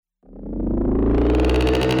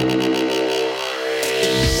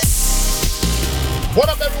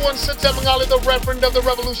everyone, Sitamangali, the Reverend of the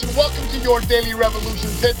Revolution. Welcome to your Daily Revolution.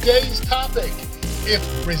 Today's topic,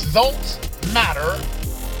 if results matter,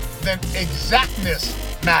 then exactness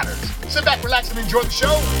matters. Sit back, relax, and enjoy the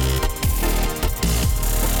show.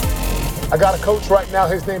 I got a coach right now.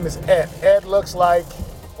 His name is Ed. Ed looks like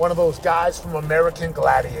one of those guys from American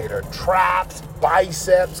Gladiator. Traps,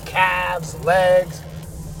 biceps, calves, legs.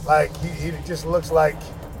 Like, he just looks like,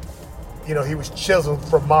 you know, he was chiseled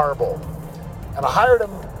from marble. And I hired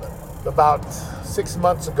him about 6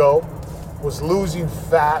 months ago, was losing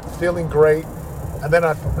fat, feeling great, and then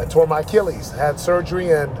I tore my Achilles, had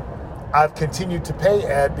surgery, and I've continued to pay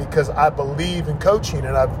Ed because I believe in coaching,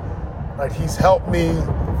 and he's helped me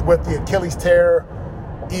with the Achilles tear,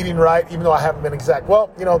 eating right, even though I haven't been exact.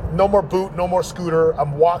 Well, you know, no more boot, no more scooter.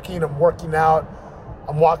 I'm walking, I'm working out.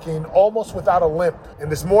 I'm walking almost without a limp.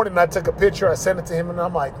 And this morning I took a picture, I sent it to him, and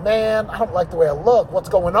I'm like, man, I don't like the way I look. What's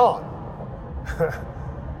going on?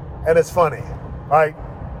 And it's funny, right?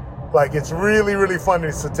 Like, it's really, really funny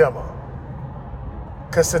to Satema.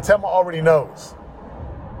 Because Satema already knows.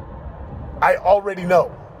 I already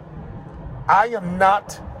know. I am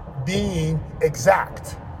not being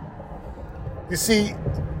exact. You see,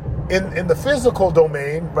 in the physical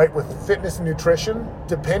domain, right, with fitness and nutrition,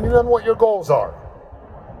 depending on what your goals are,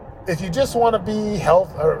 if you just want to be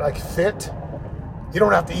fit, you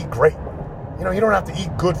don't have to eat great. You know, you don't have to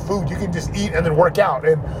eat good food. You can just eat and then work out.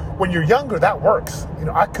 And when you're younger, that works. You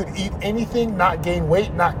know, I could eat anything, not gain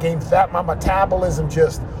weight, not gain fat. My metabolism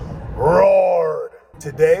just roared.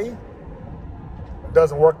 Today, it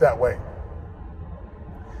doesn't work that way.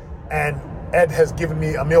 And Ed has given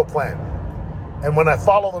me a meal plan. And when I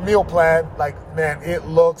follow the meal plan, like, man, it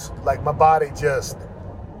looks like my body just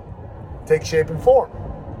takes shape and form.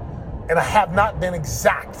 And I have not been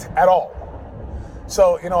exact at all.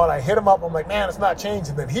 So, you know, and I hit him up, I'm like, man, it's not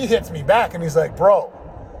changing. Then he hits me back and he's like, bro,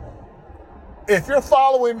 if you're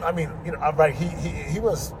following, I mean, you know, right, he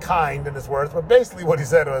was kind in his words, but basically what he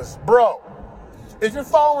said was, bro, if you're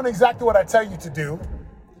following exactly what I tell you to do,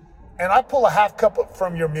 and I pull a half cup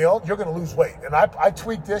from your meal, you're going to lose weight. And I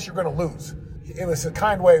tweak this, you're going to lose. It was a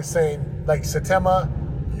kind way of saying, like, Satema,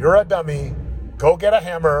 you're a dummy, go get a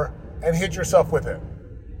hammer and hit yourself with it.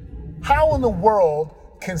 How in the world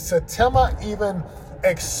can Satema even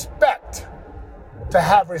expect to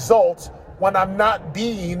have results when I'm not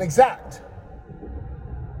being exact?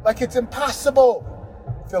 Like, it's impossible.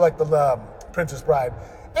 I feel like the Princess Bride.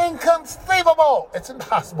 Inconceivable. It's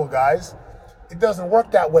impossible, guys. It doesn't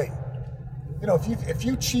work that way. You know, if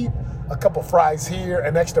you cheat a couple fries here,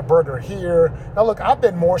 an extra burger here. Now look, I've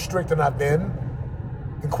been more strict than I've been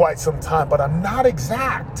in quite some time, but I'm not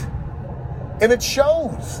exact. And it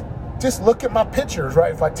shows. Just look at my pictures,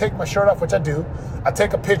 right? If I take my shirt off, which I do, I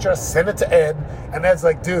take a picture, I send it to Ed, and Ed's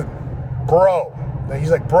like, dude, bro. And he's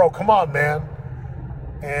like, bro, come on, man.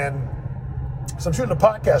 And so I'm shooting a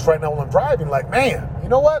podcast right now while I'm driving, like, man, you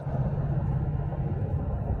know what?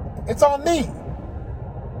 It's on me.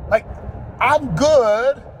 Like, I'm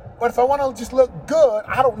good, but if I want to just look good,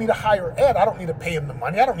 I don't need to hire Ed. I don't need to pay him the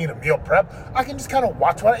money. I don't need a meal prep. I can just kind of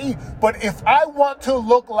watch what I eat. But if I want to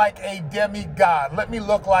look like a demigod, let me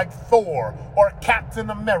look like Thor or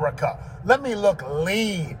Captain America. Let me look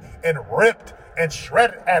lean and ripped and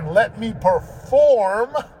shredded, and let me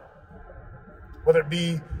perform, whether it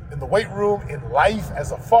be in the weight room, in life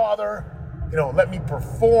as a father. You know, let me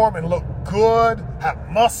perform and look good, have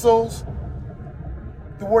muscles.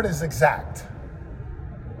 The word is exact.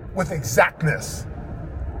 With exactness.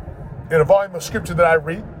 In a volume of scripture that I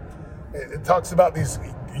read, it talks about these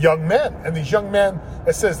young men. And these young men,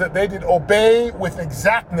 it says that they did obey with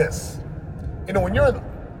exactness. You know, when you're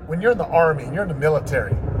in the army, and you're in the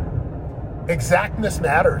military, exactness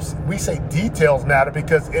matters. We say details matter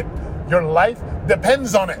because your life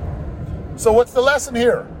depends on it. So what's the lesson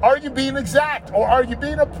here? Are you being exact, or are you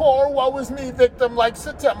being a poor woe is me victim like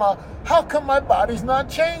Satema? How come my body's not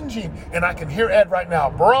changing? And I can hear Ed right now,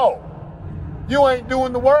 bro, you ain't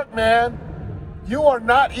doing the work, man. You are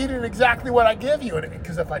not eating exactly what I give you.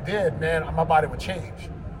 Because if I did, man, my body would change.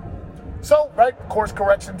 So, right, course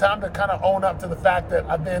correction time to kind of own up to the fact that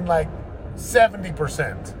I've been like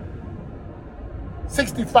 70%,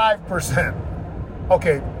 65%.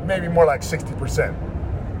 Okay, maybe more like 60%.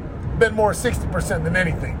 Been more 60% than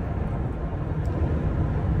anything.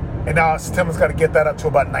 And now Satema's got to get that up to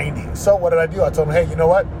about 90. So what did I do? I told him, hey, you know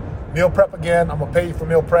what? Meal prep again. I'm going to pay you for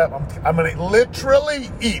meal prep. I'm going to literally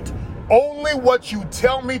eat only what you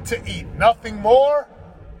tell me to eat. Nothing more,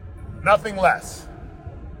 nothing less.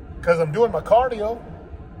 Because I'm doing my cardio.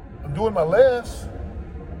 I'm doing my lifts.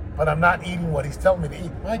 But I'm not eating what he's telling me to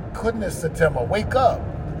eat. My goodness, Satema, wake up.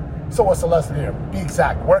 So what's the lesson here? Be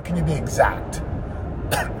exact. Where can you be exact?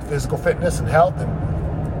 Physical fitness and health,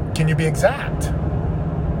 and can you be exact?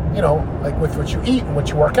 You know, like with what you eat and what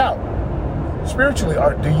you work out. Spiritually,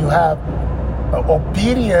 do you have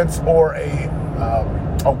obedience or a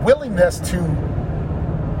willingness to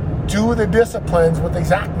do the disciplines with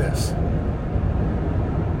exactness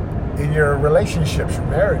in your relationships, your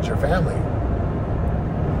marriage, your family?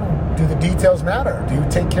 Do the details matter? Do you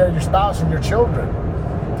take care of your spouse and your children?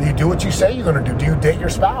 Do you do what you say you're going to do? Do you date your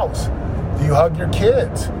spouse? Do you hug your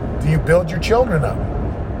kids? Do you build your children up?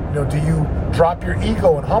 You know, do you drop your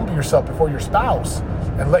ego and humble yourself before your spouse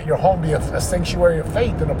and let your home be a sanctuary of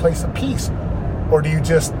faith and a place of peace? Or do you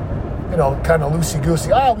just, you know, kind of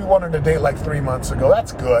loosey-goosey, we wanted to date like 3 months ago.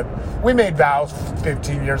 That's good. We made vows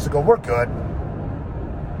 15 years ago. We're good.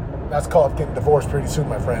 That's called getting divorced pretty soon,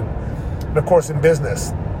 my friend. And of course, in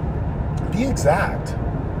business, be exact.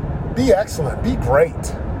 Be excellent. Be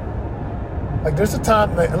great. Like there's a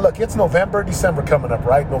time, look, it's November, December coming up,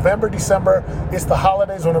 right? November, December, it's the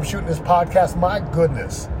holidays when I'm shooting this podcast. My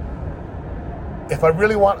goodness. If I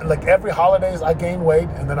really want, like every holidays, I gain weight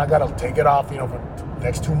and then I got to take it off, you know, for the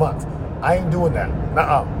next 2 months. I ain't doing that.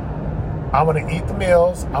 Nuh-uh. I'm going to eat the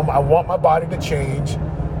meals. I want my body to change.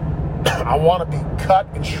 I want to be cut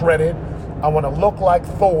and shredded. I want to look like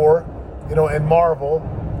Thor, you know, in Marvel,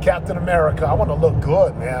 Captain America. I want to look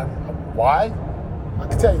good, man. Why? I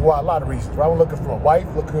can tell you why, a lot of reasons. Right? I'm looking for my wife,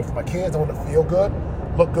 look good for my kids. I want to feel good,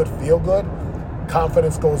 look good, feel good.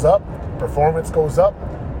 Confidence goes up, performance goes up,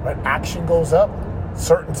 right? Action goes up,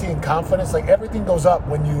 certainty and confidence, like everything goes up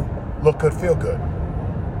when you look good, feel good.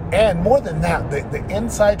 And more than that, the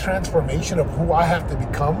inside transformation of who I have to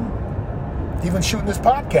become, even shooting this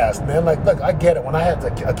podcast, man. Like, look, I get it. When I had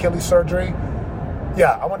the Achilles surgery,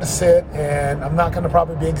 yeah, I want to sit and I'm not going to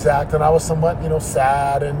probably be exact. And I was somewhat, you know,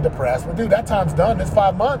 sad and depressed. But dude, that time's done. It's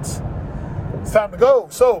 5 months. It's time to go.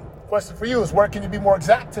 So, question for you is, where can you be more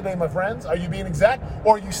exact today, my friends? Are you being exact?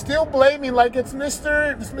 Or are you still blaming like it's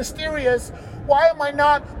mysterious? Why am I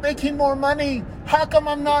not making more money? How come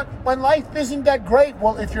my life isn't that great?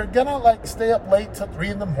 Well, if you're going to like stay up late till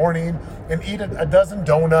 3 a.m. and eat a dozen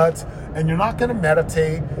donuts, and you're not going to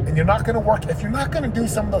meditate, and you're not going to work, if you're not going to do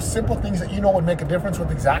some of those simple things that you know would make a difference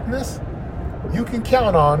with exactness, you can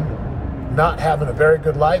count on not having a very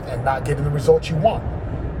good life and not getting the results you want.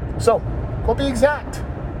 So, go be exact.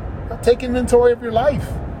 Take inventory of your life.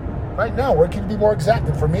 Right now, where can you be more exact?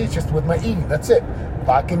 And for me, it's just with my eating. That's it. If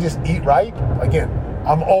I can just eat right, again,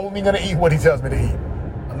 I'm only going to eat what he tells me to eat.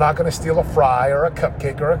 I'm not going to steal a fry or a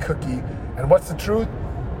cupcake or a cookie. And what's the truth?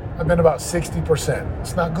 I've been about 60%.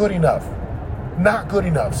 It's not good enough. Not good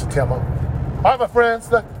enough, Satema. All right, my friends,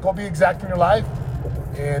 go be exact in your life.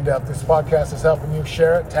 And if this podcast is helping you,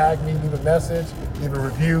 share it, tag me, leave a message, leave a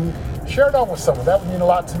review. Share it on with someone. That would mean a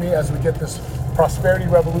lot to me as we get this prosperity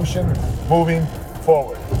revolution moving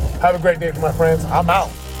forward. Have a great day, my friends. I'm out.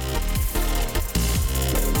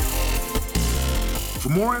 For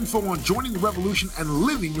more info on joining the revolution and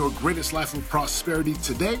living your greatest life of prosperity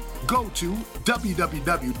today, go to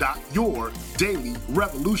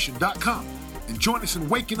www.yourdailyrevolution.com and join us in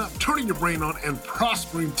waking up, turning your brain on, and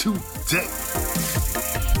prospering today.